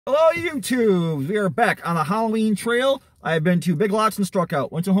Hello YouTube! We are back on the Halloween trail. I have been to Big Lots and struck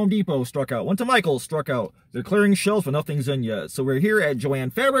out. Went to Home Depot, struck out. Went to Michael's, struck out. They're clearing shelves, but nothing's in yet. So we're here at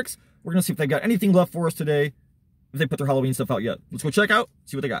JoAnn Fabrics. We're going to see if they got anything left for us today. If they put their Halloween stuff out yet. Let's go check out,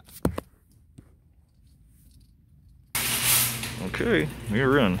 see what they got. Okay,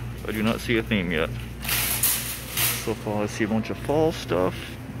 we're in. I do not see a theme yet. So far I see a bunch of fall stuff.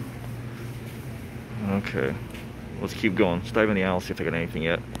 Okay, let's keep going. Let's dive in the aisle, see if they got anything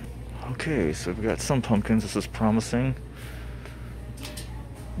yet. Okay, so we got some pumpkins. This is promising.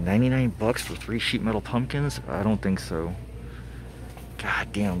 99 bucks for 3 sheet metal pumpkins? I don't think so.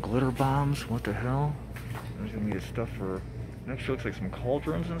 Goddamn glitter bombs, what the hell? There's gonna be the stuff for... Next looks like some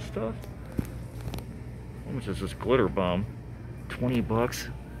cauldrons and stuff. How much is this glitter bomb? 20 bucks.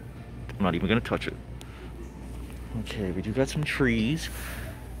 I'm not even gonna touch it. Okay, we do got some trees.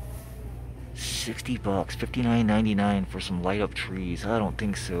 60 bucks, $59.99 for some light up trees. I don't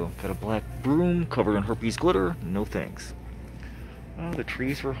think so. Got a black broom covered in herpes glitter. No thanks. The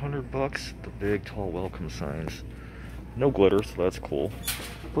trees were 100 bucks. The big tall welcome signs. No glitter, so that's cool.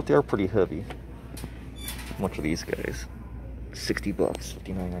 But they are pretty heavy. How much are these guys? 60 bucks,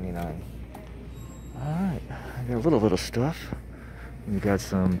 $59.99. Alright, I got a little bit of stuff. We got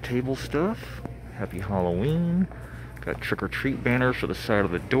some table stuff. Happy Halloween. Got trick-or-treat banners for the side of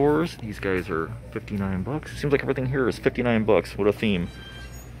the doors. These guys are 59 bucks. Seems like everything here is 59 bucks. What a theme.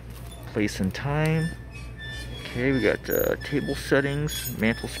 Place and time. Okay, we got table settings,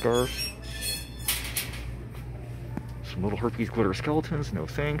 mantle scarves. Some little herpes glitter skeletons. No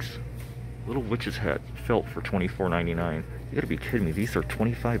thanks. Little witch's hat felt for $24.99. You gotta be kidding me. These are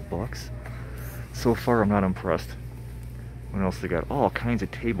 25 bucks? So far, I'm not impressed. What else they got? All kinds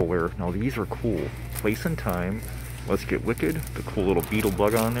of tableware. Now these are cool. Place and time. Let's get wicked. The cool little beetle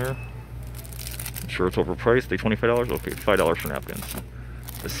bug on there. I'm sure it's overpriced. They $25? Okay, $5 for napkins.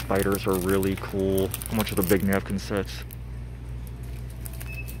 The spiders are really cool. How much are the big napkin sets?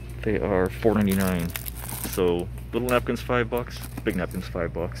 They are $4.99. So little napkins 5 bucks. Big napkins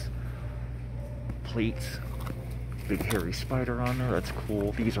 5 bucks. Plates. Big hairy spider on there. That's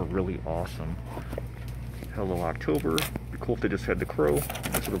cool. These are really awesome. Hello October. Be cool if they just had the crow.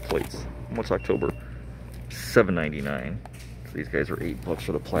 How much are the plates? What's October? $7.99. So these guys are 8 bucks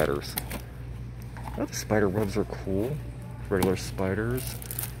for the platters. Oh, the spider webs are cool. Regular spiders.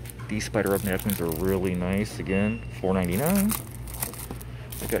 These spider web napkins are really nice. Again, $4.99.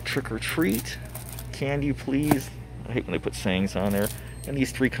 I got trick or treat. Candy please. I hate when they put sayings on there. And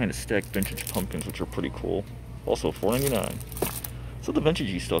these 3 kind of stacked vintage pumpkins, which are pretty cool. Also $4.99. So the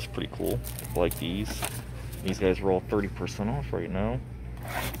vintagey stuff's pretty cool. I like these. These guys are all 30% off right now.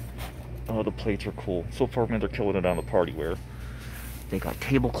 Oh, the plates are cool. So far, man, they're killing it on the party wear. They got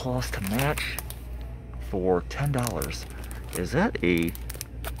tablecloths to match for $10. Is that a...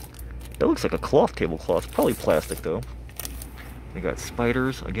 That looks like a cloth tablecloth. Probably plastic, though. They got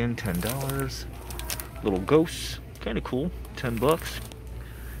spiders. Again, $10. Little ghosts. Kind of cool. 10 bucks.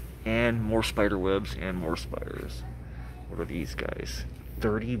 And more spider webs and more spiders. What are these guys?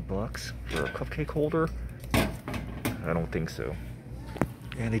 30 bucks for a cupcake holder? I don't think so.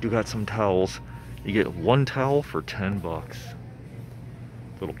 And they do got some towels. You get 1 towel for 10 bucks.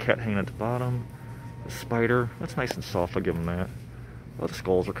 Little cat hanging at the bottom. The spider. That's nice and soft. I'll give them that. Well, the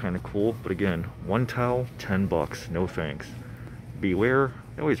skulls are kind of cool. But again, 1 towel, 10 bucks. No thanks. Beware.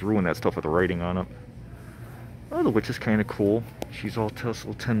 They always ruin that stuff with the writing on it. Oh, the witch is kind of cool. She's all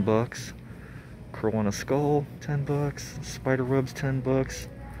tasseled, 10 bucks. Crow on a skull, 10 bucks. Spider webs, 10 bucks.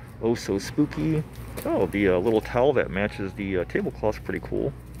 Oh, so spooky. Oh, the little towel that matches the tablecloth's pretty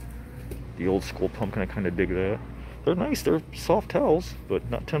cool. The old school pumpkin, I kind of dig that. They're nice, they're soft towels, but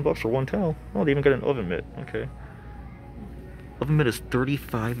not 10 bucks for 1 towel. Oh, they even got an oven mitt. Okay. Oven mitt is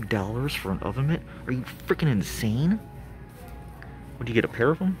 $35 for an oven mitt? Are you freaking insane? What, do you get a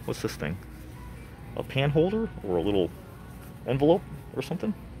pair of them? What's this thing? A pan holder? Or a little envelope or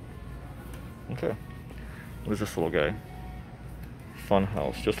something? Okay. What is this little guy? Fun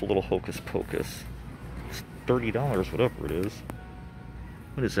house. Just a little hocus pocus. It's $30, whatever it is.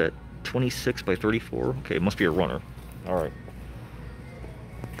 What is that? 26 by 34? Okay, it must be a runner. Alright.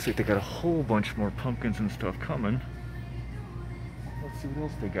 Looks like they got a whole bunch more pumpkins and stuff coming. Let's see what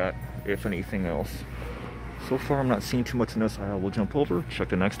else they got, if anything else. So far I'm not seeing too much in this aisle. We'll jump over, check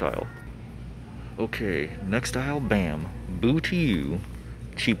the next aisle. Okay, next aisle, bam. Boo to you.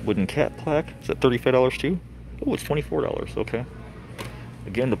 Cheap wooden cat plaque. Is that $35 too? Oh, it's $24. Okay.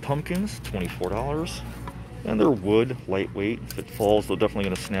 Again, the pumpkins, $24. And they're wood, lightweight. If it falls, they're definitely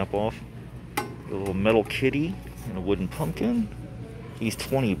going to snap off. A little metal kitty and a wooden pumpkin. He's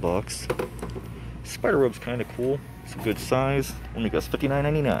 20 bucks. Spiderweb's kind of cool. It's a good size. Let me guess,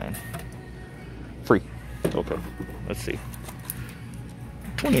 $59.99. Free. Okay, let's see.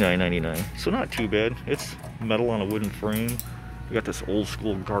 $29.99. So not too bad. It's metal on a wooden frame. We got this old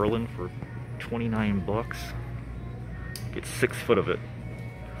school garland for 29 bucks. Get 6 foot of it.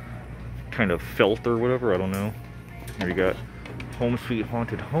 Kind of felt or whatever, I don't know. Here you got Home Sweet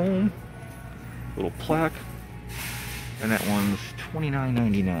Haunted Home. Little plaque. And that one's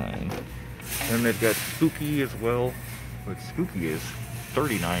 $29.99. And they've got Spooky as well. But Spooky is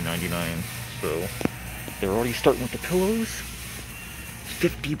 $39.99. So they're already starting with the pillows.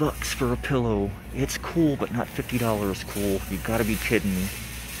 50 bucks for a pillow. It's cool, but not $50 cool. You gotta be kidding me.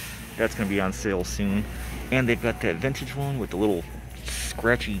 That's gonna be on sale soon. And they've got that vintage one with the little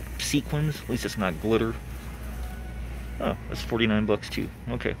scratchy sequins. At least it's not glitter. Oh, that's 49 bucks too.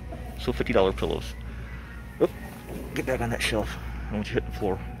 Okay, so $50 pillows. Oop, get back on that shelf. I don't want you hitting the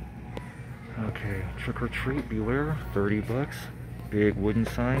floor. Okay, Trick or Treat, beware. 30 bucks. Big wooden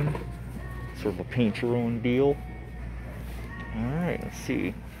sign. Sort of a paint your own deal. Alright, let's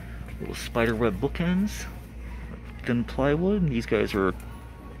see. Little spiderweb bookends. Thin plywood. These guys are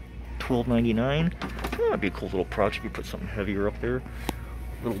 $12.99. Oh, that'd be a cool little project. You put something heavier up there.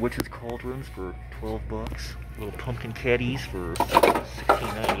 Little witch's cauldrons for 12 bucks. Little pumpkin caddies for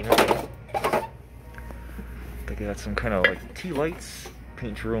 $16.99. They got some kind of like tea lights.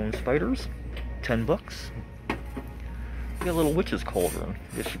 Paint your own spiders. 10 bucks. You got a little witch's cauldron.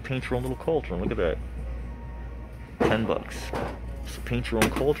 You should paint your own little cauldron. Look at that. 10 bucks. So paint your own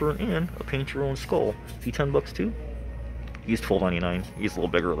cauldron and a paint your own skull. See, 10 bucks too? He's $12.99. He's a little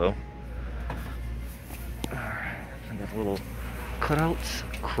bigger though. I got little cutouts,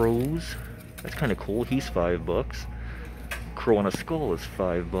 crows. That's kind of cool. He's 5 bucks. Crow on a skull is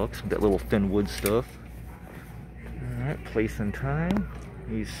 5 bucks. That little thin wood stuff. Alright, place and time.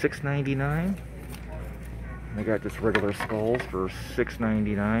 He's $6.99. I got just regular skulls for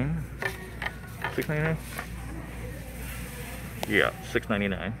 $6.99. $6.99? Yeah,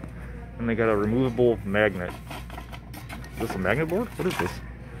 $6.99. And they got a removable magnet. Is this a magnet board? What is this?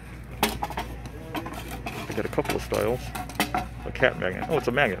 They got a couple of styles. A cat magnet. Oh, it's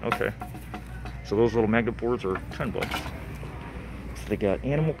a magnet. Okay. So those little magnet boards are 10 bucks. So they got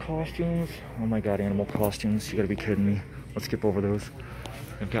animal costumes. Oh my god, animal costumes. You gotta be kidding me. Let's skip over those.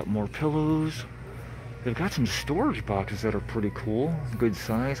 They've got more pillows. They've got some storage boxes that are pretty cool. Good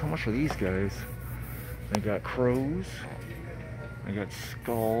size. How much are these guys? They got crows. They got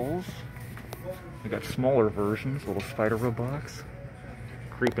skulls. They got smaller versions. Little spider web box.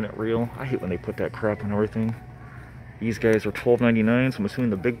 Creeping it real. I hate when they put that crap on everything. These guys are $12.99, so I'm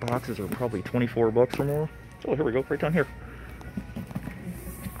assuming the big boxes are probably 24 bucks or more. Oh, here we go, right down here.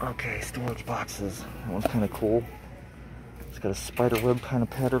 Okay, storage boxes. That one's kind of cool. It's got a spider web kind of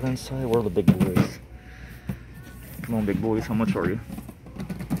pattern inside. Where are the big boys? Come on, big boys, how much are you?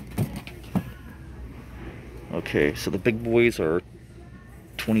 Okay, so the big boys are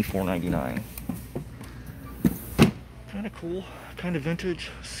 $24.99. Kind of cool, kind of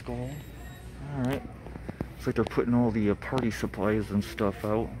vintage. Skull. Alright. Looks like they're putting all the party supplies and stuff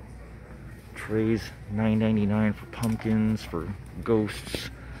out. Trays, $9.99 for pumpkins, for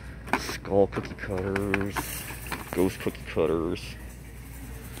ghosts, skull cookie cutters, ghost cookie cutters,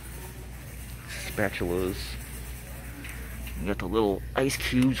 spatulas. You got the little ice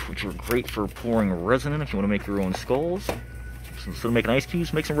cubes, which are great for pouring resin in if you want to make your own skulls. So instead of making ice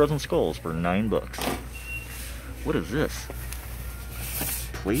cubes, make some resin skulls for 9 bucks. What is this?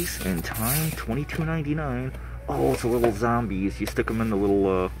 Place and time, $22.99. Oh, it's a little zombies. You stick them in the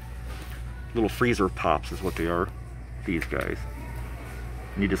little freezer pops is what they are. These guys.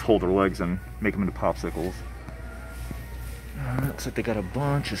 And you just hold their legs and make them into popsicles. Looks like they got a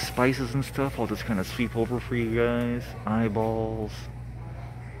bunch of spices and stuff. I'll just kind of sweep over for you guys. Eyeballs.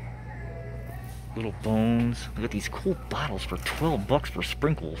 Little bones. They got these cool bottles for 12 bucks for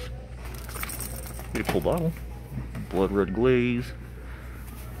sprinkles. Pretty cool bottle. Blood red glaze.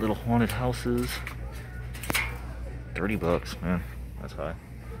 Little haunted houses. 30 bucks, man. That's high.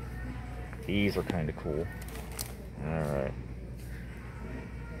 These are kind of cool. Alright.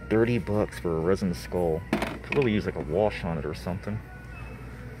 30 bucks for a resin skull. Could really use like a wash on it or something.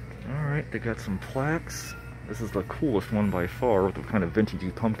 Alright, they got some plaques. This is the coolest one by far with the kind of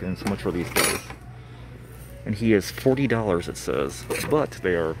vintagey pumpkins. How much are these guys? And he is $40, it says. But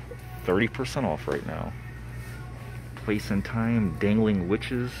they are 30% off right now. Place and time, dangling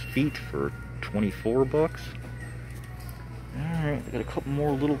witches' feet for 24 bucks. Alright, they got a couple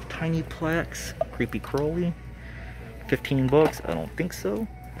more little tiny plaques. Creepy crawly. 15 bucks? I don't think so.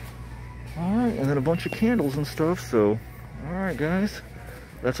 Alright, and then a bunch of candles and stuff, so alright guys.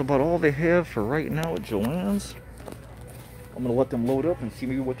 That's about all they have for right now at JoAnn's. I'm gonna let them load up and see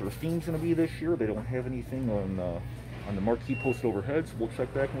maybe what their theme's gonna be this year. They don't have anything on the marquee posted overhead, so we'll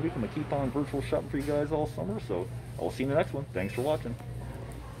check back in a week. I'm gonna keep on virtual shopping for you guys all summer, so I'll see you in the next one. Thanks for watching.